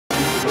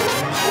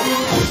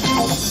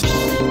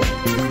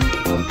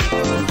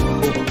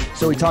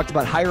So we talked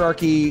about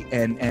hierarchy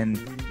and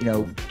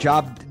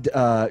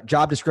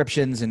job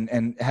descriptions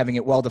and having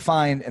it well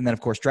defined, and then of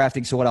course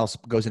drafting. So what else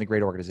goes into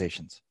great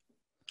organizations?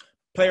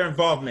 Player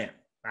involvement.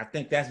 I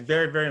think that's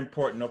very, very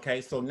important. Okay,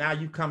 so now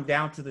you come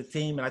down to the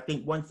team, and I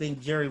think one thing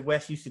Jerry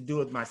West used to do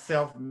with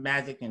myself,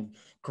 Magic, and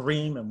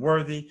Kareem and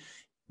Worthy,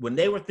 when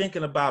they were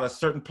thinking about a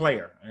certain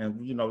player, and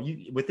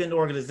within the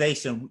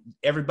organization,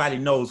 everybody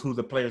knows who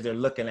the players they're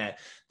looking at.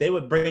 They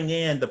would bring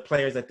in the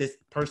players that this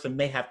person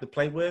may have to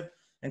play with.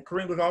 And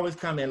Kareem would always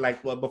come in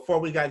like, well, before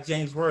we got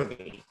James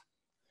Worthy,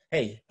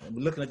 hey,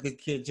 we're looking at the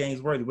kid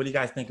James Worthy. What do you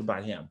guys think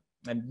about him?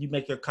 And you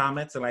make your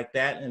comments and like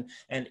that.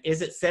 And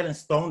is it set in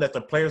stone that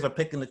the players are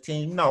picking the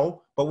team?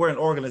 No, but we're an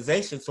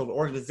organization. So the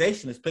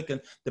organization is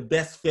picking the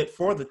best fit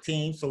for the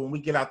team. So when we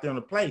get out there on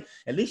the play,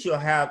 at least you'll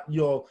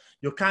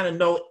kind of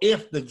know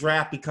if the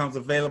draft becomes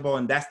available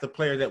and that's the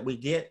player that we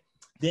get,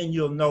 then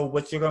you'll know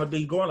what you're going to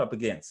be going up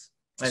against.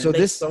 And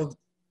so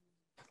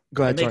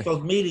Go ahead. Make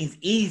those meetings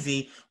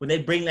easy when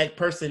they bring that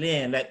person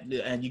in,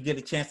 and you get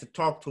a chance to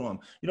talk to them.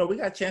 We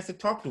got a chance to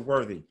talk to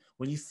Worthy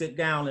when you sit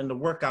down in the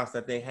workouts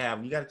that they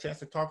have. You got a chance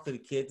to talk to the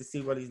kid to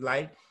see what he's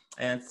like.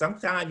 And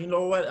sometimes, you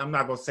know what? I'm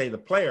not going to say the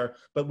player,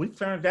 but we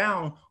turned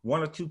down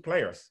one or two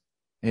players.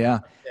 Yeah.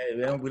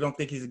 We don't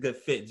think he's a good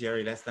fit,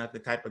 Jerry. That's not the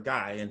type of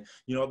guy. And,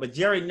 but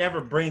Jerry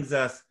never brings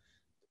us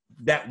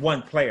that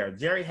one player.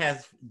 Jerry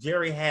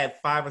had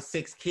 5 or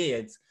 6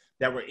 kids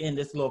that were in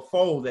this little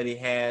fold that he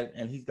had,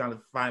 and he's going to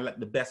find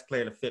the best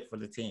player to fit for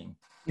the team.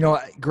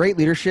 Great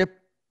leadership.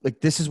 Like,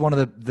 this is one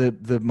of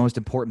the most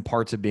important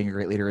parts of being a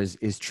great leader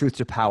is truth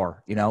to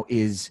power,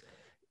 is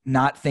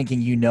not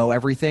thinking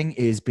everything,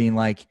 is being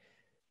like,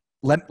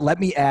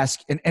 let me ask.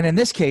 And in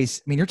this case,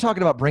 I mean, you're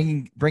talking about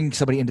bringing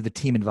somebody into the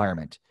team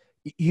environment.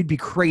 You'd be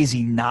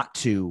crazy not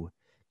to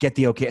get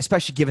the okay,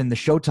 especially given the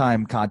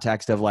Showtime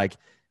context of like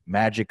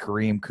Magic,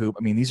 Kareem, Coop.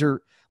 I mean, these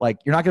are like,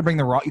 you're not going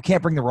to you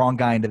can't bring the wrong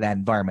guy into that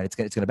environment. It's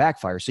going to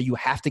backfire. So you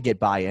have to get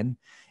buy-in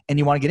and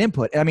you want to get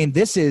input. I mean,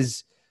 this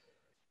is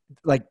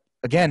like,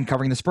 again,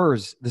 covering the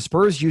Spurs. The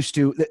Spurs used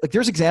to, like,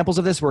 there's examples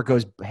of this where it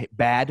goes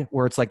bad,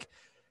 where it's like,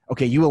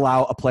 okay, you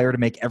allow a player to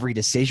make every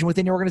decision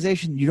within your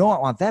organization. You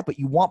don't want that, but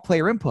you want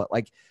player input.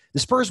 Like, the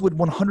Spurs would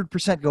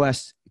 100% go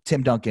ask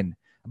Tim Duncan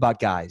about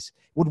guys,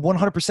 would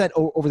 100%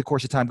 over the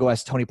course of time go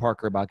ask Tony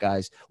Parker about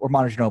guys, or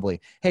Manu Ginobili.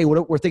 Hey,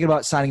 we're thinking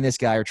about signing this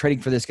guy or trading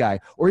for this guy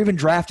or even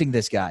drafting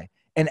this guy,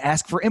 and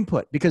ask for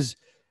input, because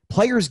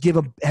players are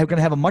going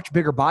to have a much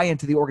bigger buy-in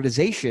to the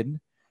organization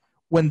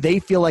when they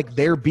feel like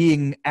they're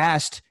being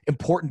asked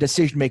important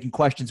decision-making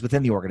questions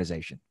within the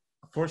organization.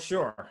 For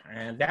sure.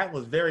 And that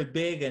was very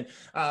big. And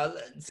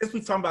since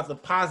we're talking about the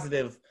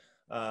positive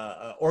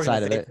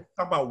organization, let's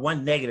talk about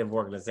one negative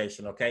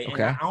organization, okay? And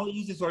I only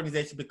use this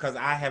organization because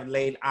I have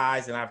laid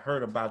eyes and I've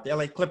heard about the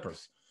LA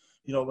Clippers.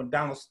 When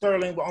Donald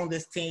Sterling was on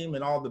this team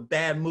and all the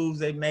bad moves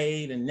they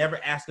made and never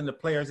asking the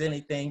players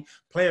anything.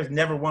 Players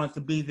never wanted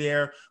to be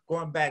there.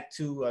 Going back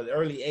to the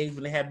early 80s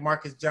when they had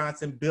Marcus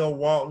Johnson, Bill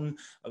Walton,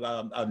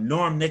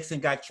 Norm Nixon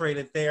got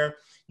traded there.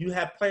 You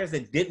have players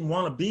that didn't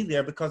want to be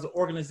there because the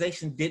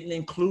organization didn't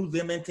include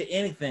them into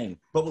anything,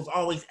 but was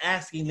always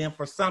asking them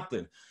for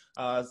something.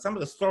 Some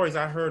of the stories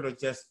I heard are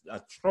just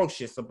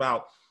atrocious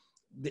about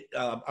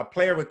a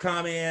player would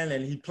come in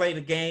and he played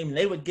a game and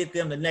they would get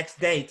them the next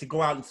day to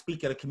go out and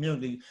speak at a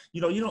community.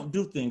 You don't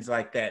do things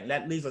like that. And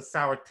that leaves a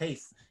sour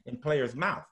taste in players' mouth.